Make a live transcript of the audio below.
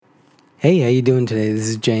Hey, how you doing today? This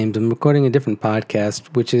is James. I'm recording a different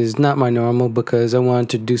podcast, which is not my normal because I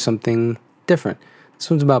wanted to do something different.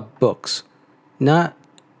 This one's about books. Not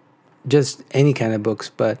just any kind of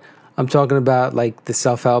books, but I'm talking about like the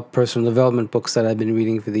self-help personal development books that I've been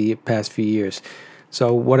reading for the past few years.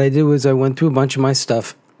 So what I did was I went through a bunch of my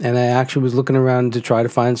stuff and I actually was looking around to try to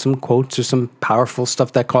find some quotes or some powerful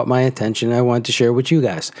stuff that caught my attention. I wanted to share with you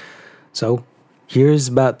guys. So here's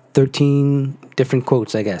about 13 different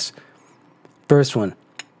quotes, I guess. First one,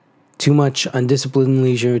 too much undisciplined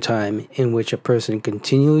leisure time in which a person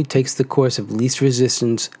continually takes the course of least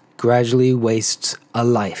resistance gradually wastes a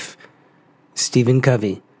life. Stephen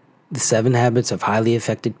Covey, The 7 Habits of Highly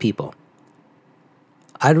Effective People.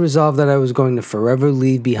 I'd resolved that I was going to forever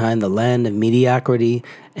leave behind the land of mediocrity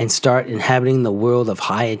and start inhabiting the world of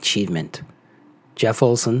high achievement. Jeff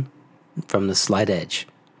Olson, from The Slight Edge.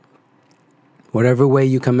 Whatever way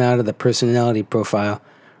you come out of the personality profile,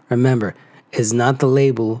 remember, is not the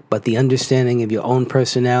label, but the understanding of your own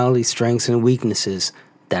personality, strengths, and weaknesses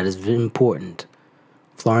that is important.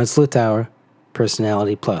 Florence Littauer,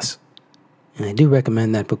 Personality Plus. And I do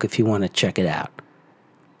recommend that book if you want to check it out.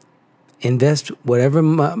 Invest whatever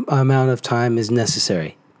amount of time is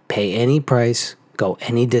necessary. Pay any price, go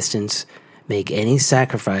any distance, make any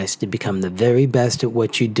sacrifice to become the very best at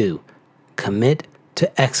what you do. Commit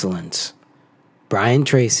to excellence. Brian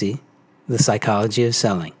Tracy, The Psychology of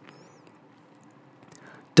Selling.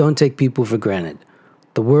 Don't take people for granted.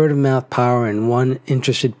 The word of mouth power in one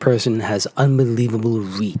interested person has unbelievable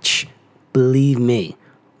reach. Believe me,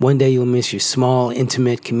 one day you'll miss your small,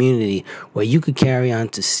 intimate community where you could carry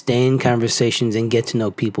on sustained conversations and get to know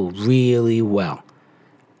people really well.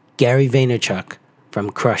 Gary Vaynerchuk from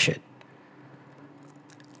Crush It.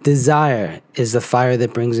 Desire is the fire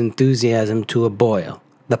that brings enthusiasm to a boil,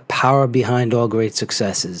 the power behind all great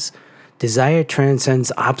successes. Desire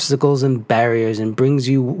transcends obstacles and barriers and brings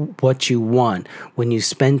you what you want when you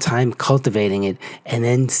spend time cultivating it and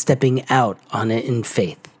then stepping out on it in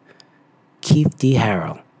faith. Keith D.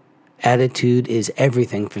 Harrell. Attitude is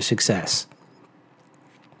everything for success.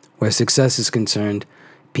 Where success is concerned,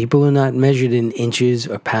 people are not measured in inches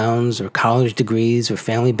or pounds or college degrees or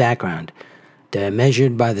family background. They are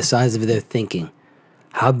measured by the size of their thinking.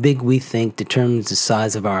 How big we think determines the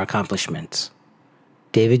size of our accomplishments.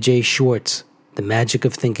 David J. Schwartz, The Magic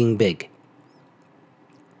of Thinking Big.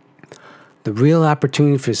 The real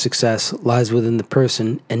opportunity for success lies within the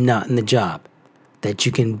person and not in the job. That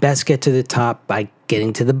you can best get to the top by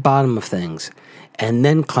getting to the bottom of things and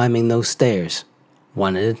then climbing those stairs,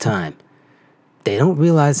 one at a time. They don't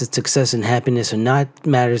realize that success and happiness are not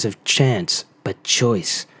matters of chance, but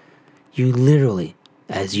choice. You literally,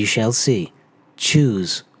 as you shall see,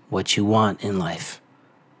 choose what you want in life.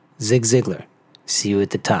 Zig Ziglar. See you at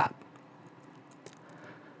the top.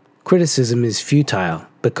 Criticism is futile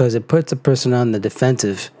because it puts a person on the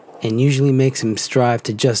defensive and usually makes him strive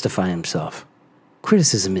to justify himself.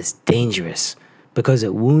 Criticism is dangerous because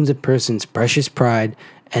it wounds a person's precious pride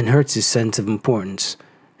and hurts his sense of importance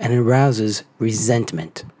and arouses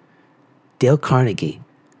resentment. Dale Carnegie,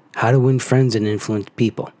 How to Win Friends and Influence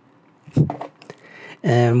People.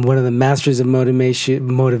 And one of the masters of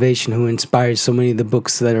motivation who inspired so many of the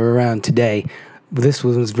books that are around today. This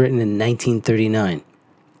one was written in 1939.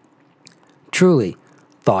 Truly,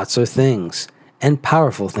 thoughts are things, and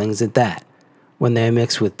powerful things at that, when they are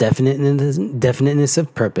mixed with definiteness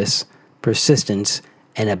of purpose, persistence,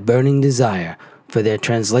 and a burning desire for their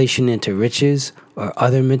translation into riches or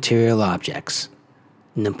other material objects.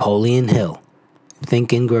 Napoleon Hill,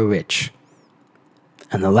 Think and Grow Rich.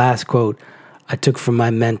 And the last quote I took from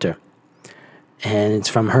my mentor, and it's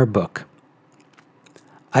from her book.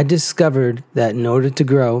 I discovered that in order to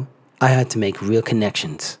grow, I had to make real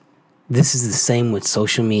connections. This is the same with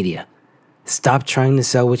social media. Stop trying to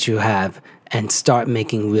sell what you have and start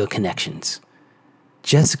making real connections.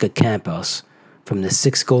 Jessica Campos from The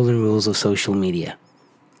 6 Golden Rules of Social Media.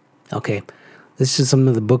 Okay, this is some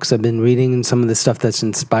of the books I've been reading and some of the stuff that's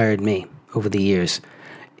inspired me over the years.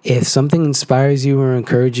 If something inspires you or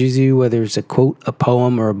encourages you, whether it's a quote, a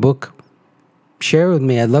poem, or a book, share it with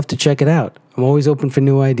me. I'd love to check it out. I'm always open for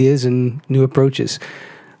new ideas and new approaches.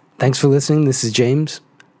 Thanks for listening. This is James.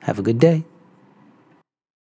 Have a good day.